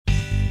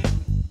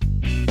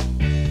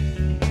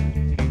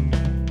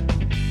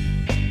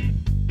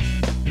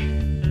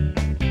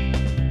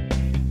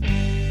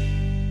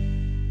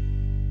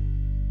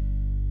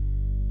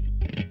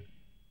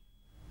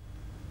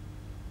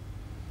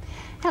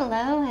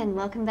Hello and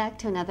welcome back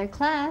to another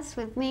class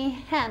with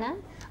me, Hannah,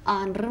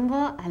 on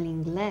Rumbo al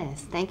Inglés.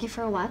 Thank you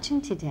for watching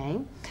today.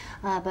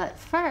 But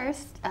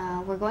first,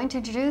 we're going to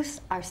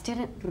introduce our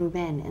student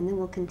Ruben, and then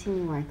we'll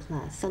continue our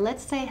class. So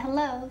let's say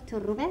hello to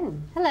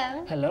Ruben.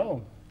 Hello.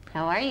 Hello.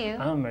 How are you?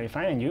 I'm very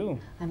fine, and you?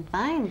 I'm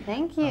fine,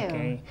 thank you.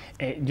 Okay.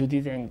 You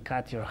didn't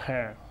cut your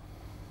hair.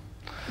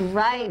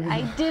 Right,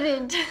 I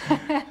didn't.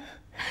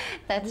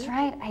 That's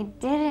right, I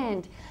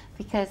didn't.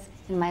 Because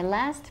in my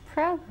last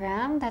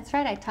program, that's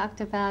right, I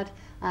talked about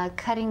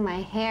cutting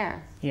my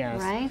hair.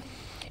 Yes. Right?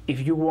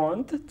 If you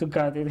want to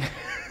cut it,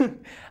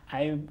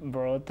 I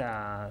brought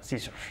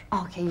scissors.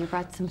 Okay, you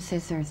brought some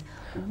scissors.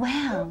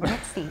 Well,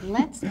 let's see.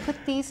 Let's put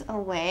these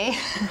away.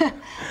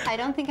 I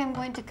don't think I'm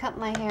going to cut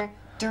my hair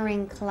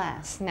during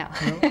class. No.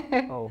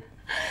 No? Oh.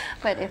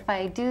 But if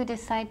I do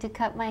decide to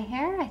cut my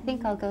hair, I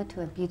think I'll go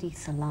to a beauty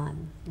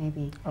salon,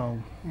 maybe. Oh.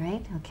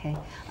 Right? Okay.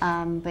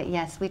 But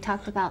yes, we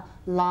talked about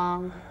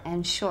long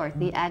and short,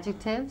 the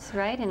adjectives,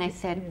 right? And I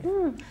said,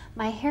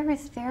 my hair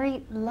is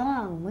very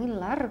long, muy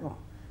largo.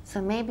 So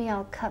maybe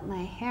I'll cut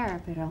my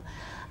hair, pero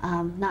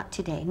not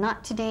today.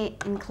 Not today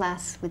in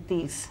class with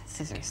these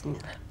scissors.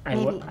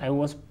 No. I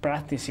was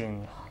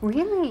practicing.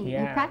 Really?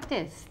 Yeah. You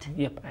practiced?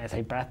 Yep, as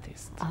I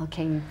practiced.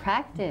 Okay, you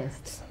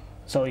practiced.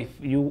 So if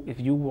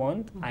you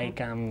want, I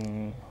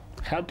can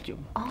help you.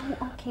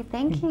 Oh, okay,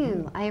 thank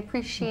you. I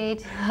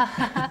appreciate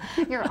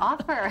your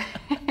offer.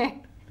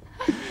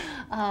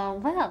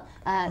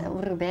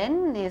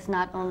 Ruben is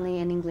not only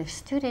an English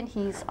student,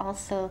 he's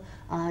also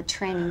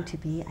training to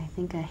be, I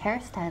think, a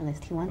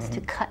hairstylist. He wants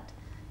to cut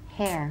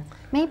hair.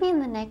 Maybe in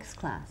the next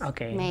class.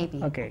 Okay.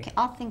 Maybe. Okay.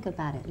 I'll think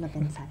about it. Lo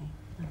pensaré.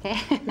 Okay.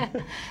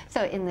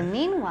 So in the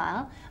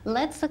meanwhile,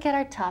 let's look at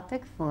our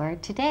topic for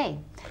today.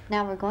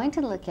 Now we're going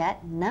to look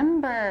at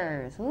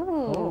numbers.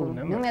 Ooh, oh,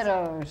 numbers.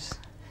 Números.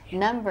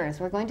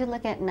 Numbers. We're going to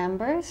look at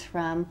numbers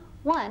from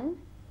 1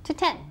 to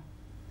 10.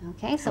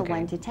 Okay, so Okay.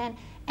 1 to 10.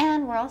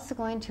 And we're also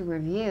going to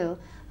review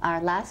our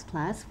last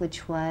class,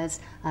 which was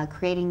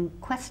creating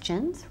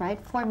questions,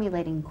 right?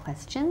 Formulating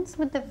questions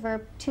with the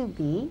verb to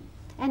be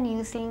and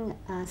using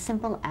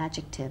simple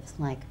adjectives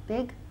like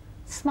big,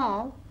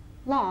 small,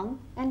 long,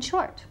 and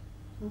short.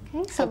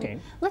 Okay, so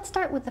let's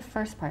start with the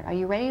first part. Are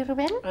you ready,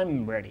 Ruben?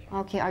 I'm ready.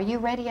 Okay, are you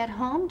ready at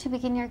home to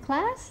begin your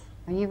class?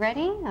 Are you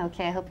ready?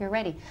 Okay, I hope you're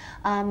ready.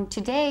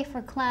 Today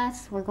for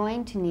class, we're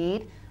going to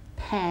need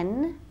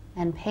pen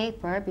and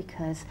paper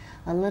because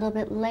a little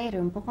bit later,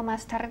 un poco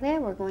más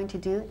tarde, we're going to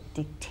do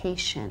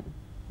dictation.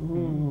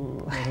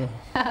 Ooh.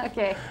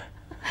 Okay.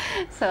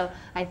 So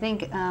I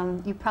think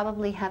you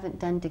probably haven't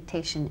done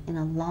dictation in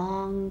a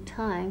long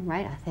time,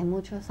 right? Hace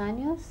muchos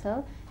años.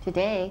 So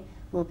today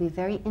will be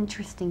very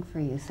interesting for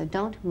you. So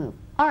don't move.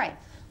 All right,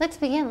 let's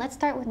begin. Let's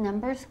start with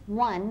numbers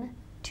 1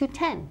 to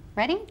 10.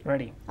 Ready?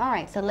 Ready. All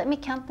right, so let me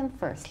count them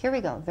first. Here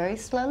we go, very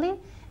slowly.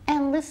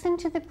 And listen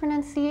to the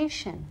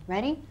pronunciation.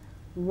 Ready?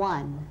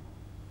 1,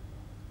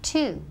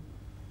 2,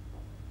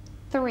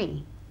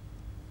 3,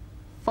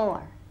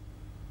 4,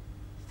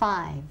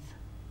 5,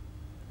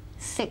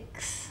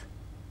 6,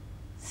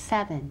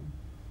 7,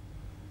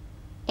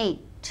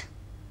 8,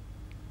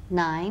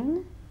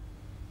 9,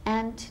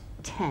 and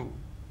 10.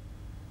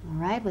 All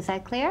right, was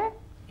that clear?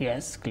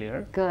 Yes,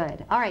 clear.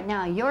 Good. All right,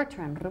 now your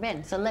turn,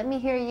 Ruben. So let me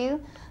hear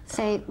you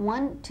say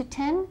 1 to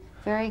 10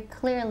 very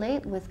clearly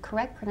with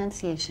correct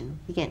pronunciation.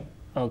 Begin.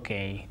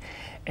 Okay.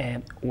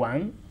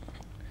 1,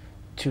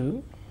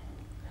 2,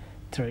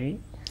 3.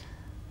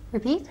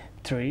 Repeat.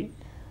 3.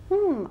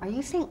 Are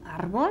you saying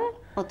árbol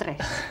o tres?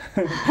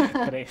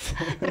 Tres.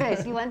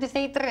 Tres. You want to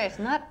say tres,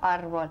 not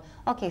árbol.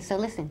 Okay, so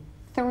listen.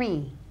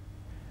 3.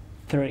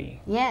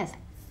 3. Yes,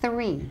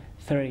 3.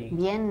 3.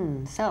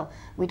 Bien. So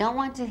we don't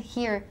want to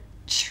hear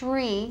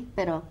tree,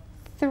 pero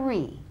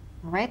 3.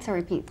 All right, so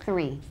repeat.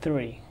 3.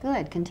 3.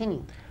 Good.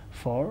 Continue.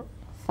 4.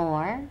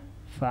 4.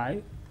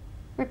 5.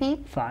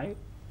 Repeat. 5.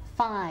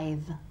 5.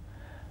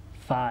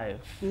 5.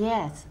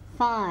 Yes,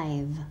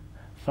 5.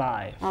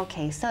 5.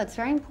 Okay, so it's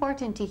very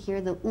important to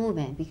hear the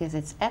V because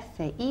it's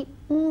F-I-V-E.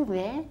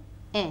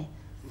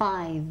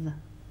 5.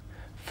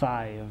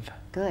 5.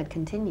 Good,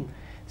 continue.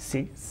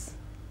 6.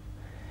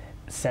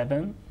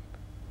 7.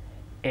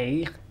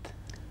 8.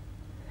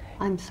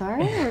 I'm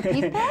sorry,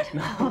 repeat that?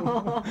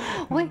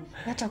 Wait, me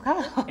ha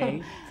chocado.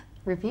 8.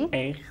 Repeat.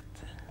 8.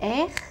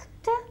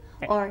 Echt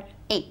or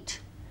 8?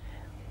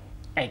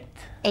 8.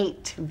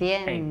 8.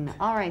 Bien. 8.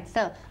 All right,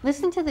 so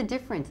listen to the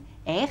difference.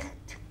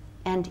 Echt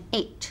and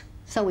 8.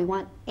 So we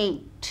want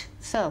 8.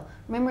 So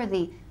remember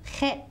the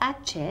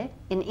GH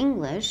in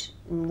English,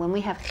 when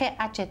we have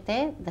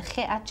GHT, the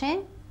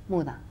GH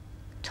muda.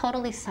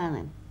 Totally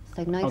silent. It's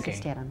like no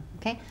existieran.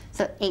 Okay?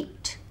 So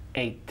 8.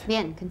 8.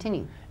 Bien,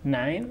 continue.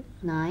 9.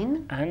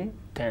 9. And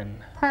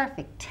 10.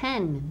 Perfect.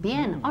 10.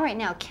 Bien. All right,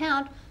 now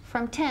count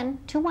from 10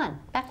 to 1,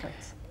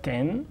 backwards.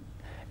 10,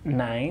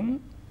 9,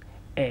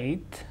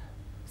 8,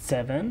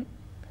 7,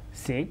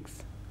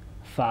 6,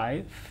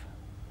 5,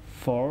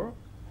 4,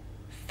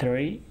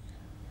 3,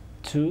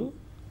 2,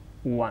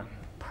 1.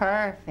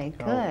 Perfect.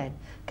 Good.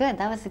 Good.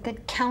 That was a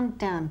good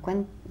countdown.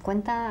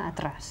 cuenta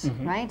atrás,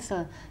 right?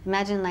 So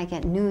imagine like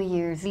at New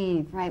Year's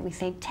Eve, right? We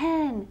say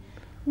 10,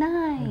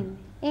 9,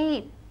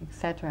 8,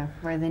 etc.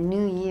 for the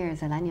New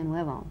Year's, el Año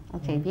Nuevo.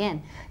 Okay,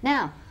 bien.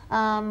 Now,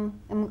 I'm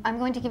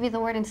going to give you the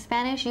word in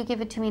Spanish. You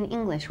give it to me in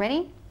English.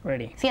 Ready?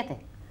 Ready. 7,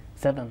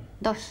 7,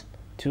 2,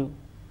 2,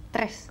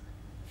 3,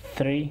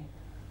 3,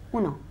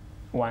 1,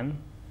 1,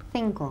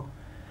 5,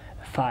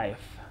 5,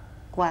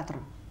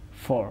 4,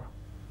 4,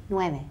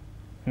 9,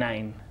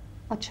 9,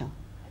 8,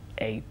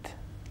 8,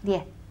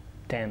 10,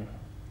 10,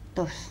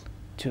 2,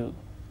 2,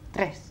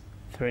 3,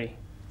 3,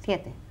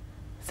 7,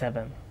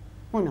 7,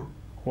 1,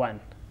 1,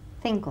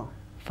 5,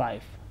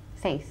 5,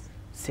 6.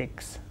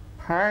 6.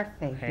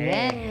 Perfect.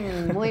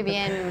 Bien. Muy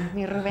bien,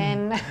 mi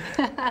Ruben.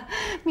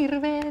 Mi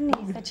Ruben,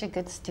 he's such a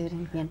good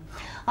student. Bien.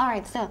 All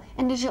right, so,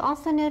 and did you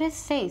also notice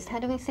 6? How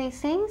do we say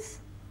 6?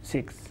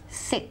 6.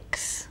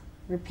 6.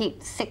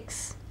 Repeat,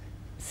 6.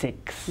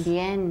 6.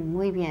 Bien,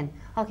 muy bien.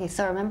 Okay,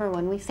 so remember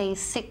when we say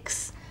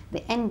 6,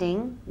 the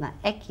ending, la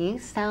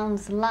X,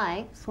 sounds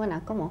like,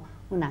 suena como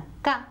una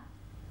K,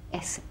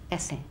 S,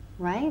 S,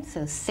 right?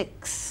 So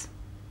 6,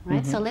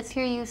 right? So let's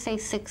hear you say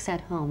 6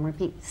 at home.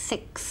 Repeat,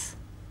 6.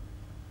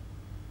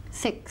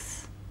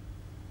 6.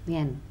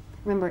 Bien.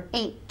 Remember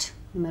 8,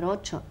 número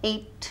 8,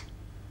 8.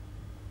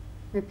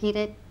 Repeat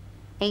it,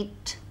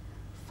 8.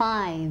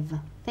 5,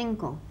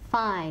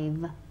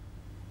 5.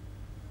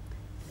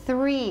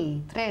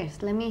 3,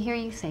 let me hear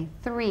you say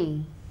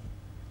 3.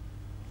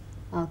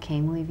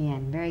 Okay, muy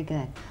bien, very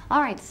good.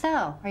 All right,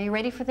 so, are you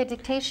ready for the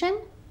dictation?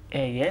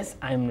 Yes,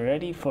 I'm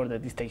ready for the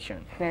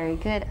dictation. Very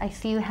good. I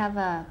see you have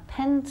a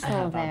pencil I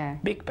have there.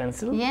 a big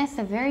pencil. Yes,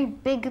 a very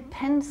big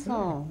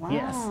pencil. Wow,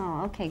 yes.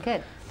 Okay,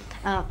 good.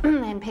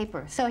 And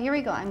paper. So here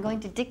we go. I'm going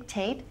to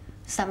dictate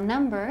some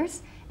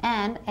numbers,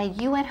 and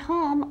you at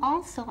home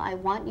also, I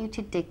want you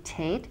to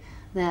dictate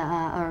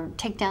or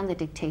take down the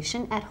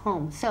dictation at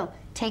home. So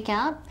take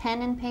out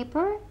pen and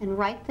paper and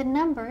write the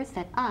numbers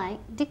that I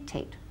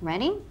dictate.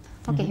 Ready?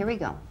 Okay, here we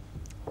go.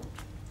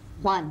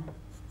 1,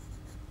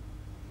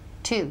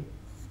 2,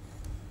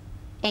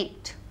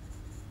 8,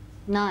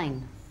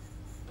 9,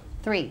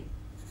 3,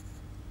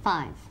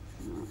 5.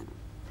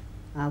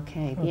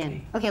 Okay,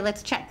 bien. Okay,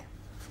 let's check.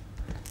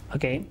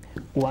 Okay,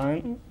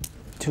 1,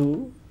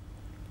 2,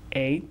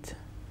 8,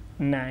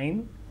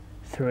 9,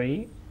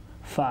 3,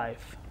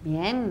 5.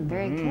 Bien,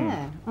 very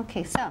good.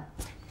 Okay, so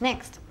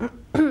next.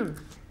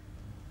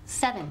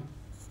 7,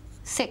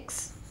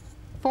 6,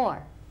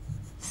 4,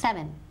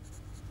 7,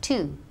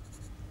 2,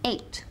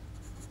 8.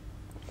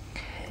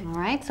 All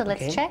right, so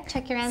let's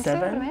check your answer.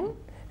 7,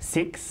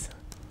 6,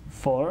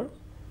 4,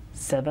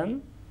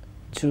 7,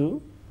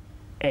 2,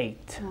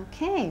 8.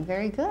 Okay,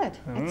 very good.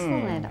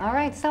 Excellent. All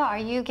right, so are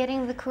you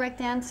getting the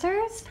correct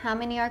answers? How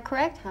many are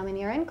correct? How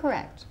many are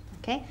incorrect?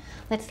 Okay,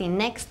 let's see.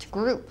 Next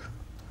group.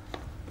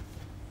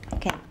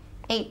 Okay,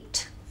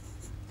 8,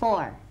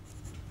 4,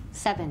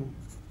 7,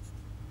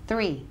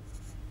 3,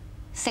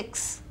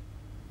 6,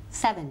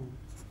 7.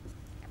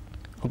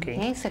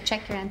 Okay, so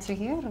check your answer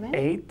here, Ruben.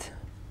 8,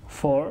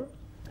 4,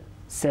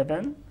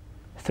 7,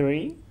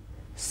 3,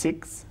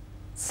 6,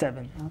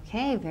 7.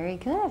 Okay, very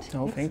good.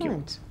 Oh, thank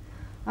you.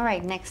 All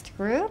right, next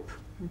group.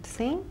 Let's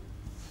see.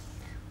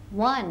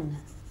 1,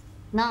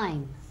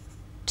 9,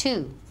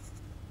 2,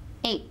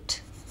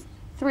 8,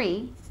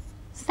 3,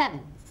 7.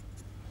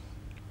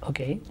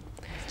 Okay.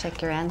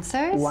 Check your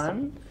answers.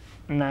 1,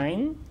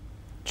 9,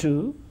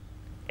 2,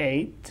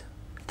 8,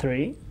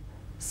 3,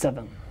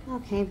 7.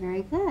 Okay,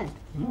 very good.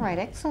 All right,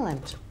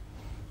 excellent.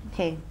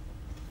 Okay,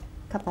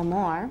 a couple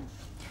more.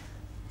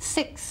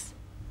 6,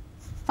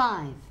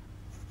 5,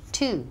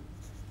 2,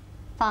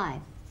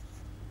 5,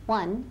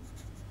 1,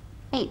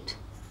 8.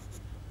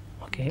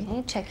 Okay.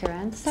 Okay, check your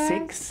answers.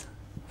 6,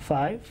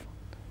 5,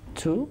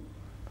 2,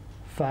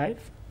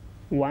 5,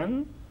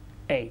 1,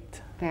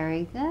 8.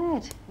 Very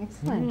good.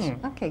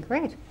 Excellent. Okay,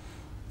 great.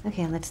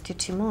 Okay, let's do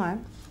 2 more.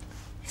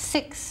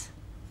 6,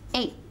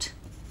 8,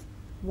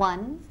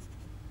 1,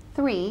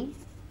 3,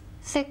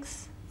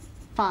 6,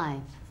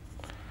 5.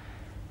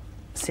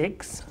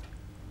 6,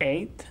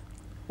 8,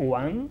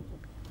 1,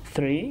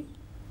 3,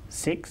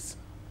 6,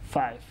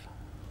 5.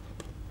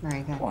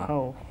 Very good.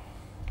 Wow.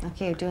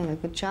 Okay, you're doing a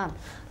good job.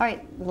 All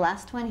right,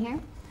 last one here.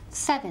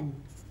 7,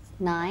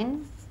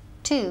 9,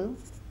 2,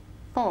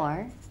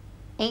 4,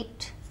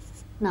 8,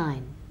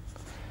 9.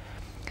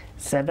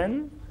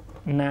 7,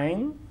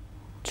 9,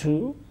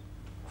 2,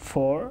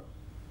 4,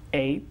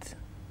 8,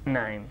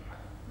 9.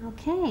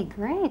 Okay,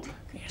 gret.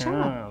 Good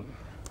job.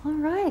 All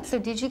right, so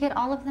did you get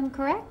all of them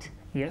correct?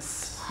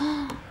 Yes.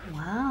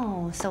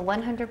 Wow, so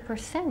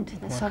 100%.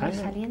 That's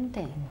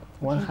sobresaliente.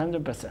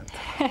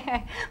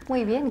 100%.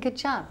 Muy bien, good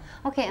job.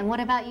 Okay, and what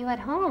about you at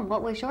home?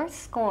 What was your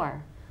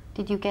score?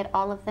 Did you get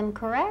all of them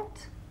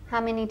correct? How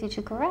many did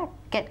you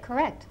get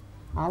correct?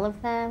 All of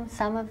them,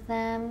 some of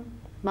them,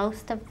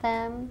 most of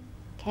them?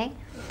 Okay.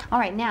 All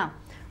right, now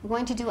we're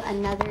going to do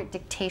another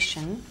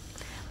dictation,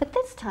 but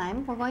this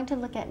time we're going to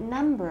look at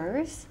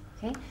numbers,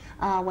 okay?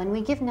 When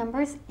we give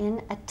numbers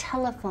in a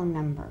telephone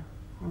number.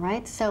 All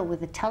right, so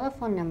with a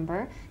telephone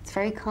number, it's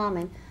very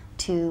common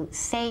to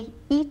say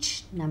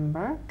each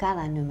number,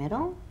 cada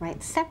número,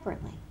 right,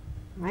 separately,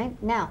 right?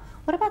 Now,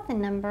 what about the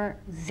number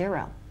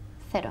 0,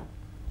 cero?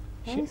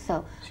 Okay,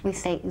 so we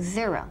say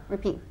 0.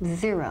 Repeat,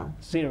 0.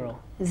 0.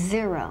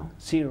 0.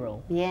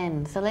 0.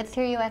 Bien. So let's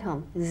hear you at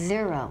home.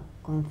 0.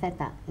 Con Z.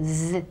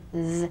 Z.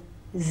 Z.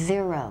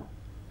 0.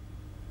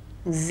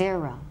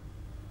 0.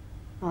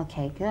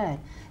 Okay, good.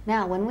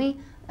 Now, when we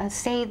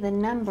say the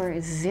number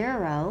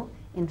 0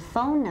 in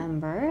phone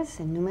numbers,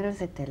 in números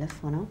de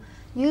teléfono,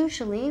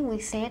 usually we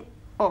say it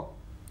O,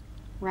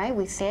 right?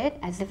 We say it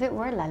as if it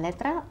were la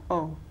letra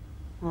O.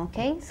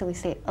 Okay, so we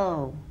say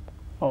O.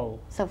 O.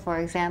 So for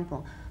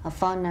example, a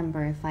phone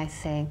number, if I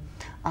say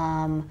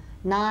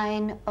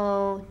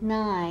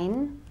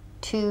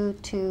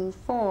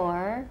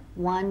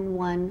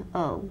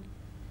 909-224-110.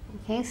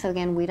 Okay, so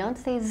again, we don't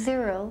say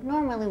 0.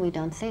 Normally we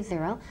don't say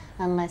 0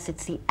 unless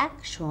it's the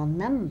actual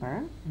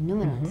number,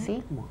 número en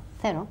sí, como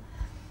cero.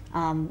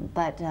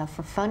 But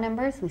for phone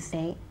numbers, we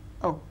say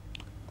O. All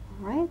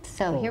right,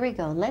 so here we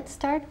go. Let's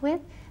start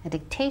with a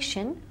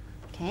dictation,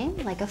 okay,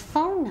 like a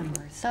phone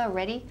number. So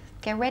ready?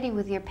 Get ready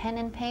with your pen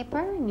and paper.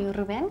 And you,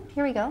 Ruben,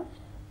 here we go.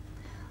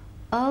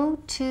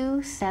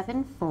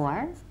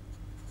 0274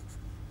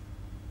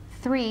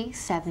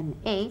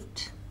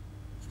 378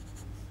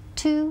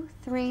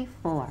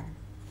 234.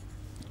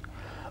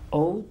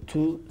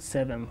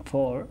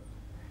 0274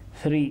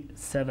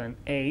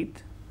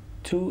 378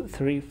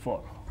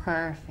 234.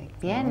 Perfect.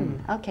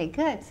 Bien. Okay,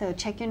 good. So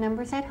check your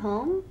numbers at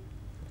home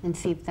and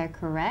see if they're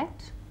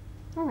correct.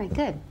 All right,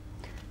 good.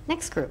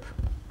 Next group.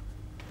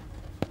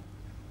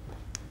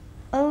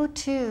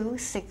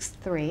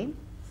 0263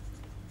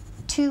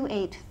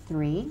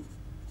 283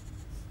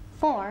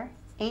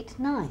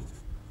 489.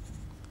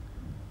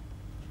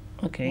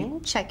 Okay.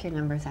 Check your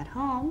numbers at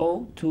home.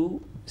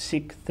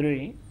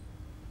 0263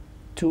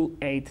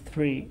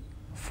 283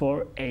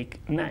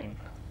 489.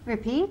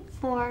 Repeat.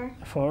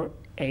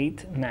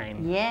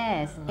 489.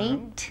 Yes,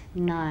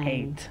 89.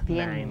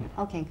 89.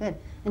 Okay, good.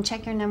 And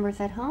check your numbers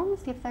at home,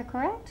 see if they're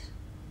correct.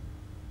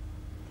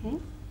 Okay.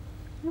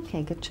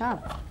 Okay, good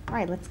job. All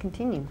right, let's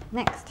continue.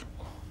 Next.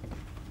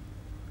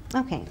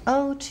 Okay,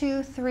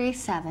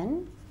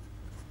 0237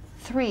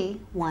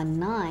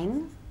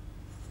 319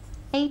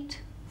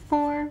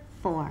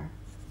 844.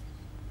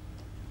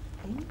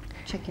 Okay,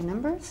 check your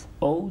numbers.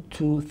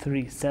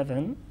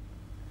 0237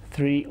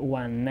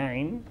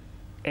 319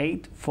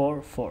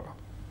 844.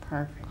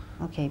 Perfect.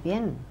 Okay,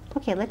 bien.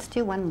 Okay, let's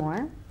do one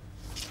more.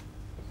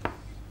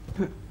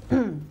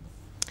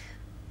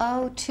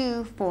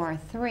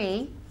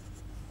 0243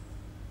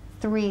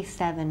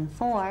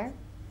 374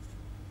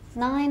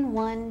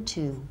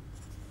 912.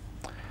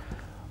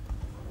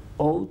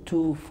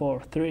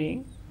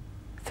 0243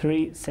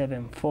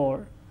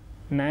 374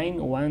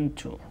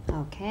 912.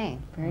 Okay,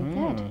 very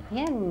good.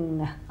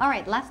 Bien. All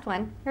right, last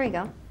one. Here we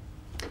go.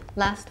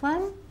 Last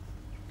one.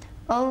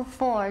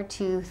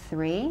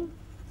 0423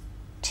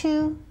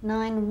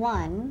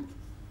 291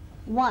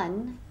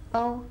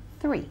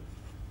 103.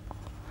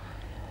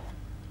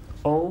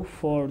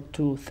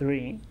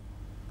 0423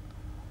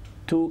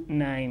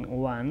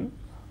 291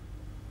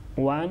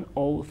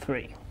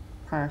 103.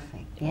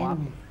 Perfect. Bien. Wow.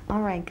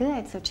 All right,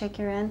 good. So check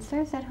your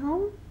answers at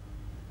home.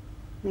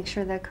 Make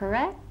sure they're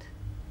correct.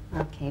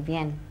 Okay,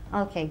 bien.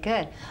 Okay,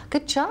 good.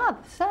 Good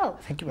job. So,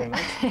 Thank you very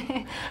much.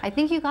 I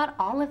think you got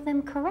all of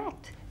them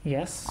correct.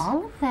 Yes.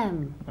 All of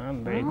them.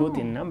 I'm very good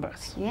in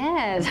numbers.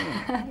 Yes,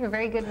 you're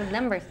very good with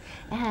numbers.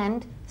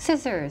 And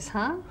scissors,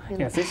 huh?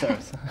 Yeah,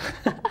 scissors.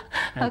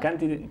 And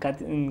cutting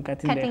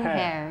the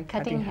hair.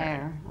 Cutting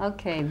hair.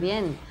 Okay,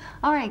 bien.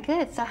 All right,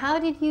 good. So how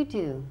did you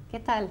do? ¿Qué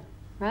tal?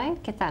 Right?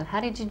 ¿Qué tal?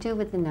 How did you do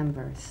with the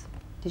numbers?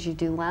 Did you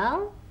do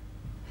well?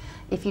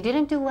 If you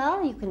didn't do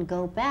well, you can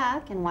go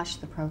back and watch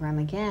the program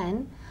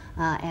again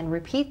and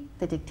repeat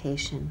the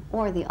dictation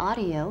or the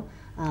audio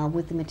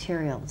with the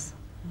materials.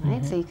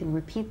 Right? So you can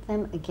repeat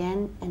them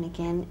again and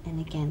again and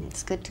again.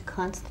 It's good to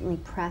constantly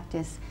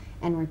practice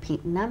and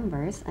repeat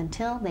numbers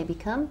until they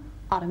become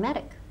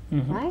automatic.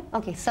 Right?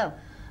 Okay, so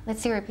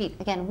let's see repeat.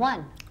 Again,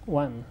 1.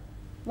 1.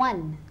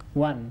 1.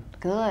 1.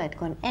 Good.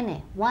 Con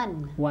N.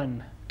 1.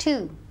 1.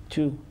 2.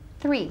 2.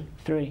 3.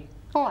 3.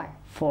 4.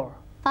 4.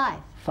 5.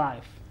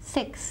 5.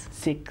 6.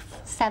 6.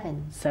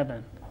 7.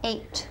 7.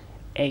 8.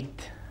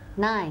 8.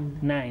 9.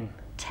 9.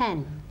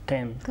 10.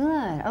 10.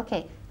 Good.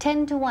 Okay.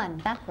 10 to 1.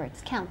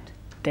 Backwards. Count.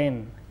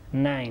 10.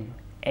 9.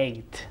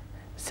 8.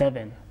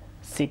 7.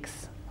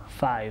 6.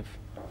 5.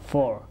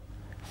 4.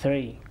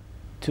 3.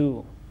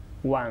 2.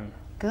 1.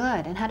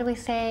 Good. And how do we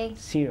say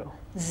 0.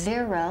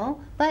 0?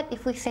 But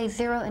if we say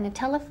 0 in a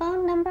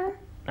telephone number?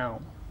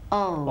 No.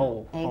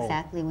 O. O.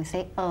 Exactly. We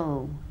say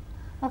O.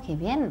 Okay,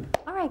 bien.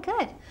 All right,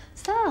 good.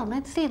 So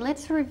let's see.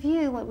 Let's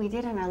review what we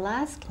did in our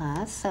last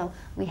class. So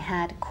we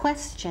had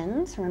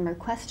questions, remember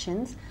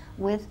questions,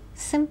 with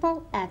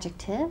simple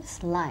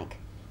adjectives like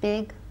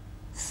big,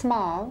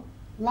 small,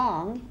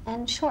 long,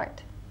 and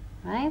short.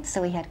 Right?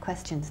 So we had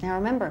questions. Now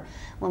remember,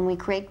 when we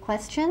create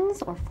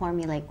questions or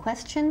formulate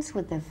questions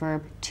with the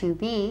verb to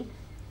be,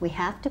 we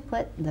have to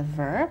put the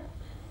verb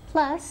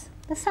plus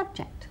the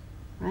subject,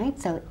 right?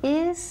 So,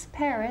 is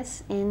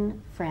Paris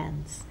in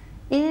France?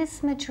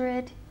 Is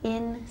Madrid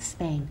in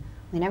Spain?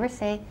 We never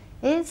say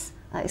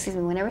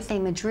we never say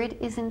Madrid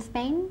is in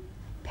Spain,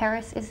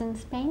 Paris is in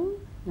Spain,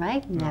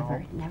 right? No.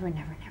 Never, never,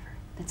 never, never.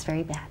 That's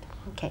very bad.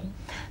 Okay,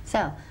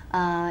 so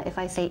if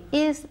I say,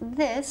 is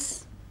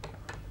this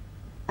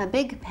a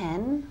big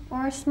pen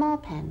or a small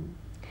pen?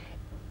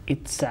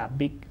 It's a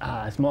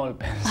small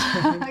pen.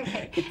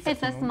 Okay,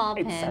 it's a small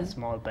pen. It's a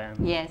small pen.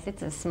 Yes,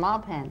 it's a small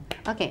pen.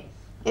 Okay,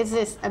 is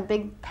this a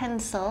big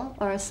pencil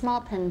or a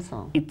small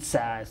pencil? It's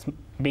a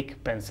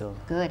big pencil.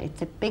 Good,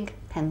 it's a big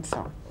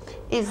pencil.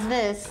 Is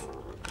this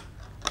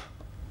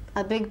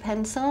a big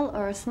pencil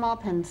or a small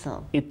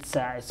pencil? It's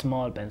a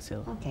small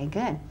pencil. Okay,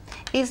 good.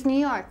 Is New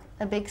York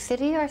a big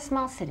city or a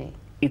small city?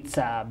 It's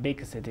a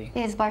big city.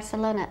 Is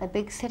Barcelona a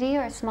big city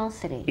or a small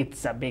city?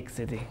 It's a big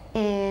city.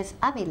 Is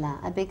Avila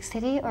a big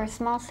city or a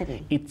small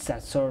city? It's a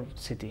short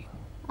city.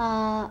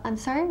 I'm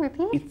sorry,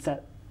 repeat?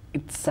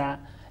 It's a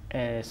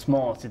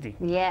small city.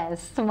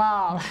 Yes,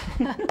 small.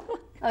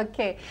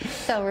 Okay,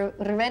 so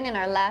Ruben in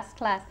our last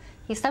class,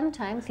 he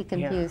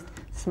confused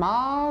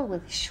small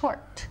with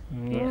short.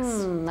 Yes.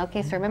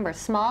 Okay, so remember,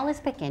 small is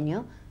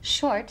pequeño,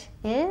 short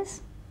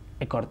is?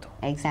 Corto.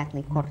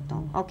 Exactly,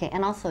 corto. Okay,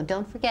 and also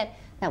don't forget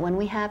that when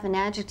we have an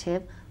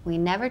adjective, we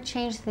never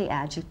change the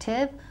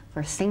adjective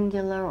for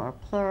singular or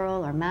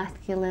plural or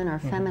masculine or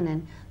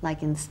feminine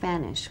like in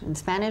Spanish. In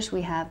Spanish,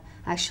 we have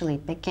actually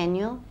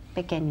pequeño,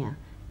 pequeña,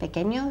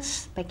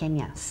 pequeños,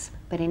 pequeñas.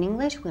 But in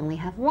English, we only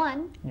have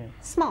one,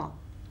 small.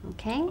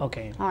 Okay?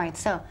 Okay. All right,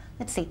 so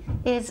let's see.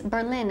 Is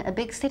Berlin a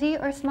big city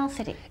or a small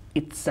city?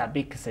 It's a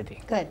big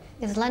city. Good.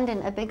 Is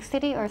London a big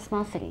city or a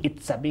small city?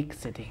 It's a big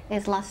city.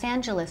 Is Los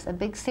Angeles a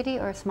big city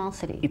or a small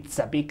city? It's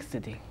a big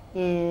city.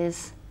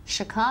 Is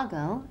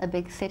Chicago a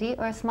big city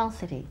or a small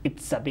city?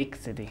 It's a big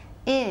city.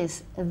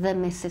 Is the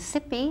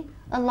Mississippi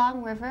a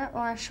long river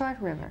or a short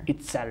river?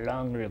 It's a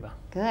long river.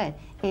 Good.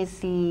 Is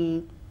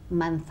the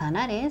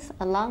Manzanares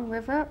a long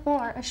river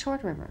or a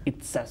short river?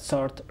 It's a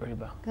short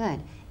river.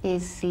 Good.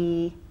 Is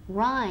the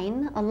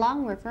Rhine a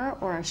long river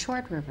or a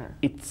short river?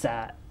 It's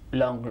a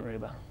long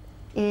river.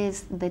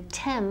 Is the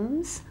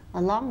Thames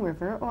a long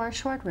river or a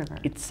short river?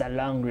 It's a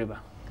long river.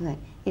 Good.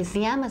 Is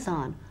the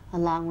Amazon a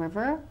long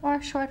river or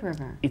a short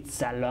river?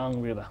 It's a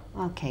long river.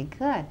 Okay,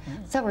 good.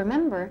 So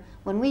remember,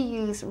 when we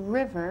use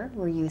river,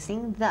 we're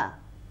using the.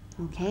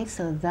 Okay,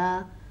 so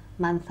the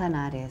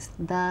Manzanares,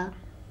 the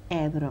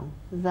Ebro,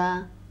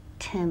 the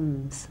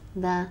Thames,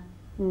 the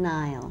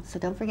Nile. So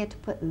don't forget to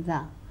put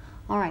the.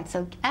 All right,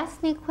 so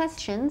ask me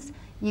questions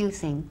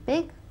using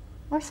big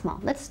or small.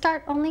 Let's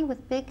start only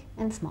with big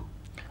and small.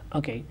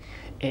 Okay.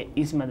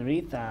 Is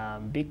Madrid a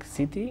big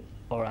city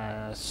or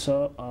a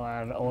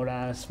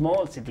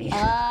small city?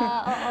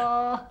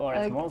 Or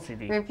a small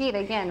city? Repeat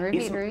again,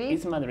 repeat.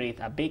 Is Madrid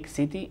a big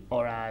city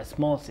or a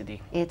small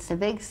city? It's a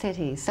big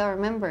city. So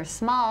remember,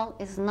 small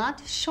is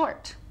not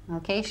short.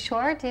 Okay,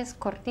 short is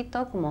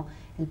cortito, como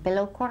el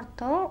pelo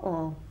corto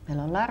o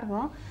pelo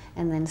largo,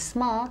 and then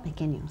small,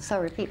 pequeño. So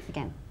repeat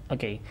again.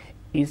 Okay.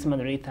 Is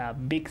Madrid a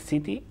big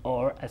city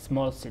or a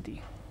small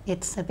city?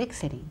 It's a big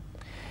city.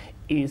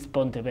 Is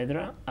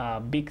Pontevedra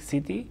a big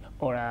city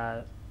or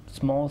a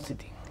small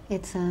city?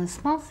 It's a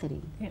small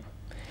city. Yeah.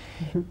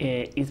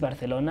 Is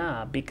Barcelona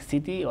a big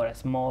city or a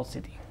small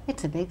city?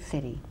 It's a big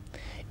city.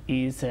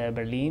 Is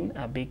Berlin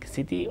a big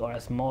city or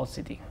a small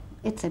city?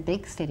 It's a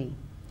big city.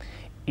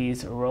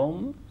 Is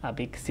Rome a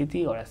big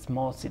city or a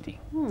small city?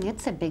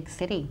 It's a big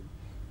city.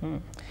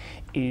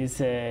 Is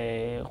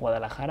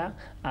Guadalajara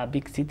a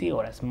big city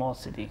or a small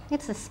city?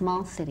 It's a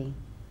small city.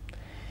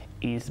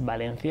 Is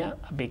Valencia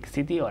a big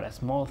city or a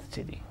small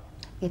city?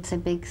 It's a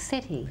big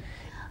city.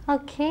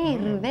 Okay,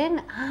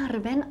 Ruben.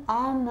 Ruben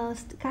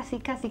almost,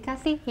 casi.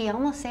 He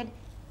almost said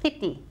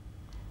city.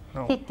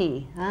 No.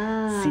 City.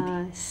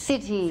 City.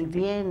 City.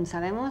 Bien,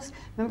 sabemos.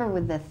 Remember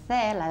with the C,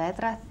 la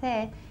letra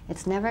C,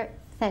 it's never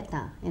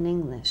zeta in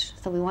English.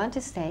 So we want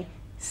to say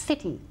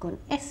city con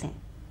S,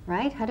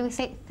 right? How do we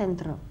say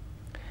centro?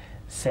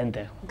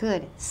 Center.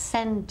 Good.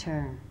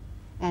 Center.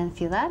 And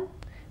ciudad?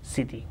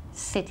 City.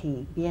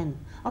 City. Bien.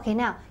 Okay,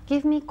 now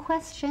give me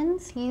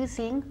questions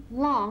using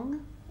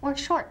long or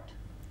short.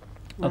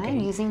 Right? Okay.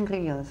 Using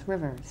ríos,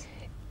 rivers.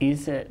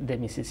 Is the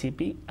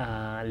Mississippi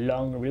a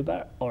long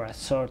river or a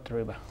short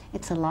river?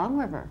 It's a long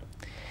river.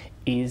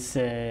 Is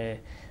the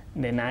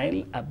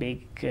Nile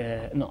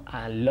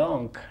a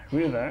long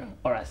river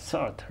or a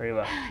short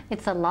river?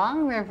 It's a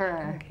long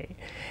river. Okay.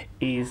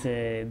 Is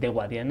the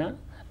Guadiana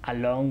a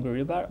long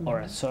river or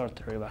a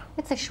short river?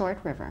 It's a short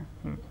river.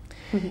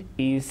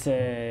 Is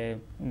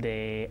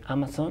the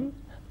Amazon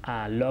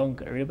a long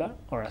river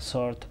or a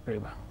short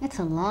river? It's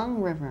a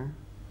long river.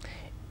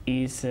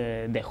 Is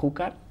the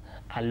Júcar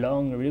a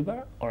long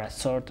river or a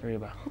short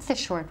river? It's a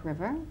short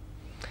river.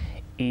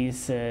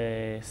 Is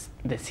the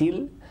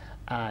Sil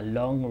a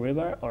long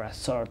river or a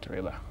short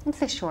river?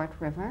 It's a short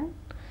river.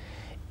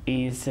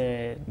 Is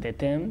the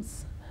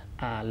Thames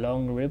A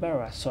long river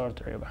or a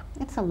short river?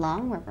 It's a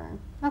long river.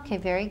 Okay,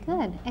 very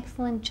good.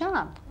 Excellent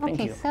job. Thank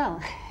Okay, you.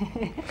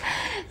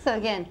 so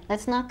again,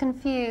 let's not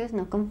confuse,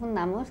 no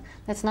confundamos,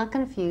 let's not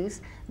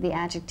confuse the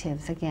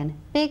adjectives. Again,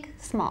 big,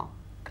 small,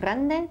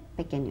 grande,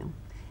 pequeño,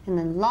 and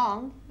then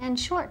long and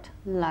short,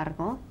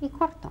 largo y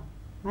corto.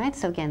 Right?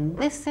 So again,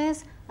 this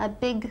is a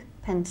big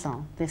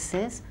pencil. This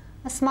is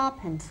a small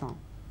pencil.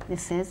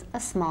 This is a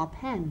small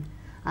pen.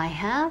 I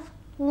have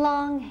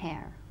long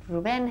hair.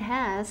 Ruben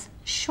has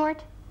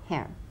short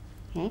hair.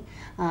 Okay?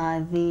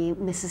 The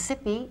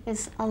Mississippi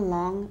is a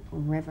long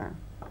river.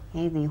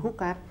 Okay? The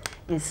Júcar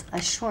is a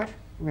short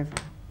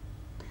river.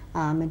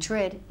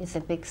 Madrid is a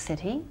big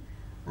city.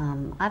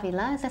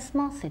 Avila is a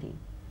small city.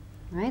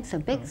 Right? So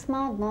big,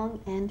 small, long,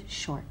 and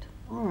short.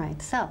 All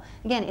right. So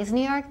again, is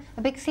New York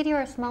a big city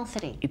or a small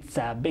city? It's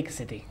a big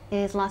city.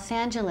 Is Los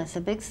Angeles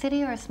a big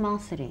city or a small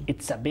city?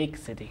 It's a big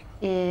city.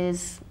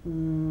 Is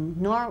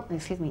Norway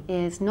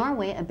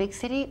a big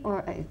city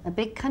or a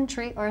big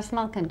country or a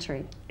small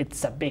country?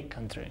 It's a big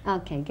country.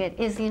 Okay, good.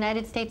 Is the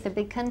United States a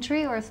big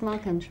country or a small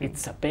country?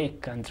 It's a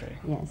big country.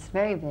 Yes,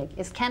 very big.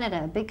 Is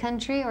Canada a big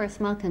country or a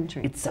small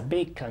country? It's a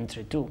big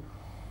country too.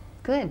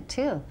 Good,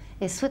 too.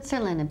 Is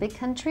Switzerland a big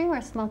country or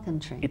a small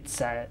country?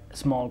 It's a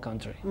small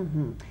country.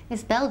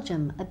 Is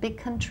Belgium a big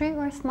country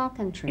or a small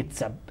country?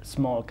 It's a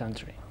small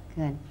country.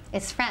 Good.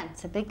 Is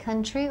France a big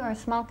country or a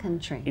small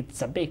country?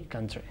 It's a big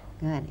country.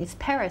 Good. Is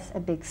Paris a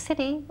big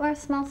city or a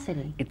small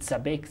city? It's a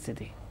big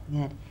city.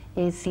 Good.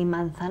 Is the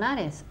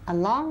Manzanares a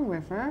long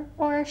river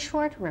or a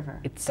short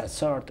river? It's a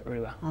short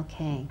river.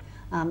 Okay.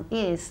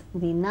 Is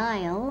the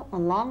Nile a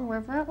long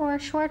river or a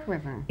short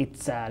river?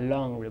 It's a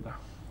long river.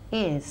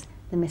 Is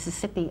the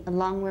Mississippi a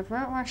long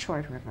river or a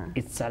short river?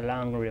 It's a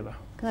long river.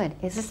 Good.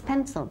 Is this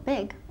pencil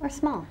big or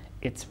small?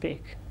 It's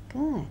big.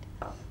 Good.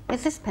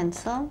 Is this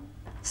pencil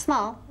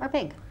small or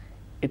big?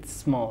 It's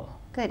small.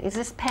 Good. Is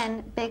this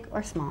pen big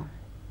or small?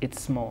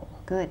 It's small.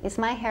 Good. Is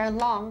my hair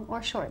long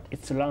or short?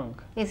 It's long.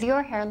 Is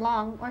your hair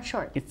long or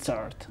short? It's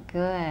short.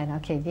 Good.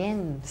 Okay,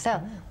 bien.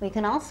 So we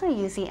can also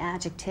use the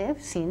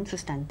adjective sin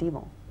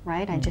sustantivo,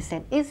 right? I just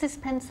said, is this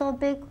pencil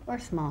big or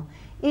small?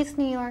 Is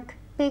New York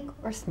big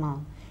or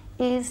small?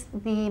 Is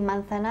the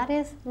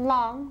Manzanares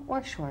long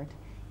or short?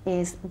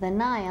 Is the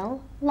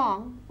Nile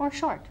long or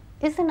short?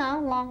 Is the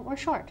Nile long or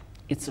short?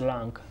 It's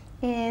long.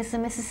 Is the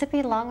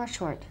Mississippi long or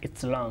short?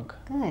 It's long.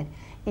 Good.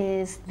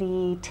 Is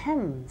the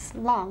Thames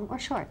long or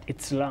short?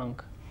 It's long.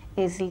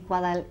 Is the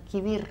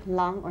Guadalquivir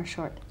long or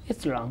short?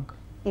 It's long.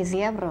 Is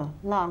the Ebro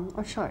long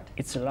or short?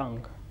 It's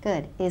long.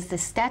 Good. Is the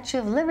Statue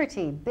of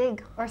Liberty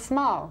big or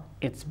small?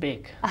 It's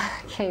big.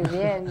 Okay,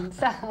 bien.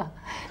 So,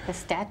 the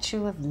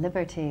Statue of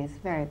Liberty is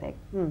very big.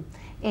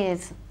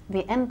 Is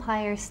the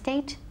Empire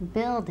State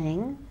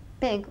Building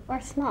big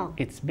or small?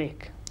 It's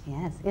big.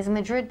 Yes. Is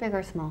Madrid big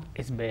or small?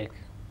 It's big.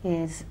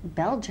 Is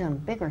Belgium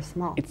big or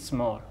small? It's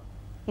small.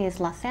 Is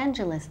Los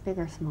Angeles big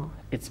or small?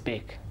 It's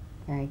big.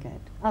 Very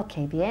good.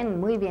 Okay, bien,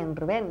 muy bien,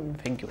 Rubén.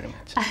 Thank you very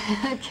much.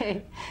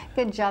 Okay,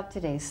 good job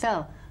today.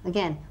 So,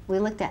 again, we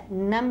looked at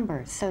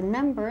numbers. So,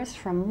 numbers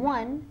from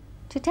 1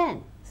 to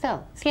 10.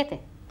 So, 7,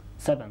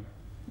 7,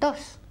 2,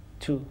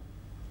 2,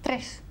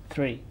 3,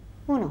 3,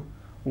 1,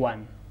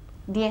 1,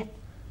 10,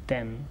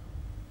 10,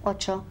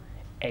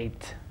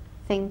 8,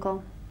 8,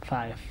 5,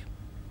 5,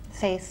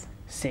 6,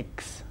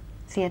 6,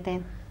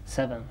 7,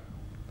 7,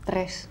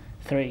 3,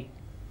 3,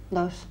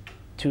 2,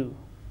 2,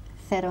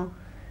 0.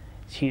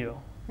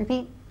 0,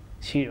 Repeat.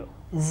 0,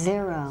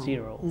 0.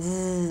 0.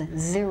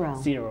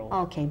 0. 0.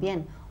 Okay,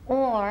 bien.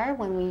 Or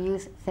when we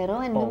use cero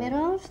en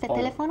números de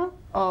teléfono,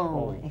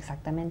 oh,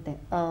 exactamente.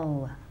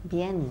 Oh,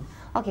 bien.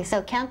 Okay,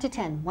 so count to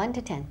 10. 1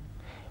 to 10.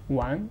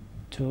 1,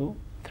 2,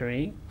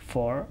 3,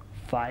 4,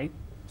 5,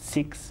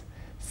 6,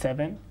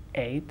 7,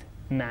 8,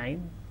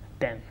 9,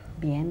 10.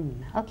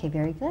 Bien. Okay,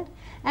 very good.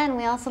 And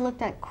we also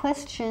looked at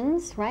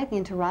questions, right? The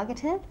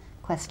interrogative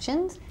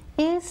questions.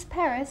 Is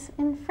Paris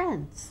in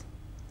France?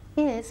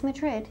 Is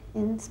Madrid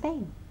in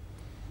Spain?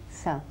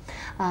 So,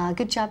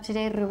 good job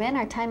today, Ruben.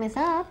 Our time is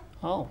up.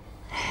 Oh,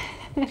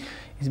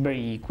 it's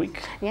very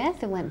quick.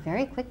 Yes, it went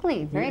very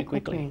quickly. Very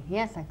quickly. quickly.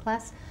 Yes, our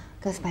class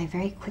goes by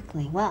very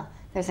quickly. Well,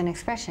 there's an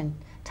expression,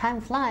 time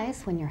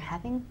flies when you're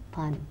having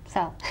fun.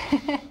 So,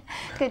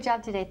 good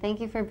job today. Thank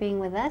you for being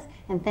with us,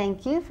 and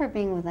thank you for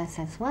being with us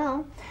as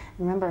well.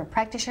 Remember,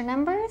 practice your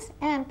numbers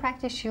and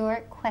practice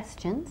your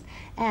questions.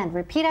 And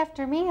repeat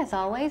after me, as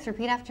always,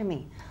 repeat after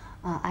me.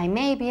 I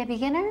may be a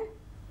beginner,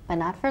 but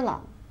not for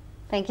long.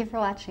 Thank you for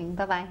watching.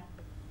 Bye-bye.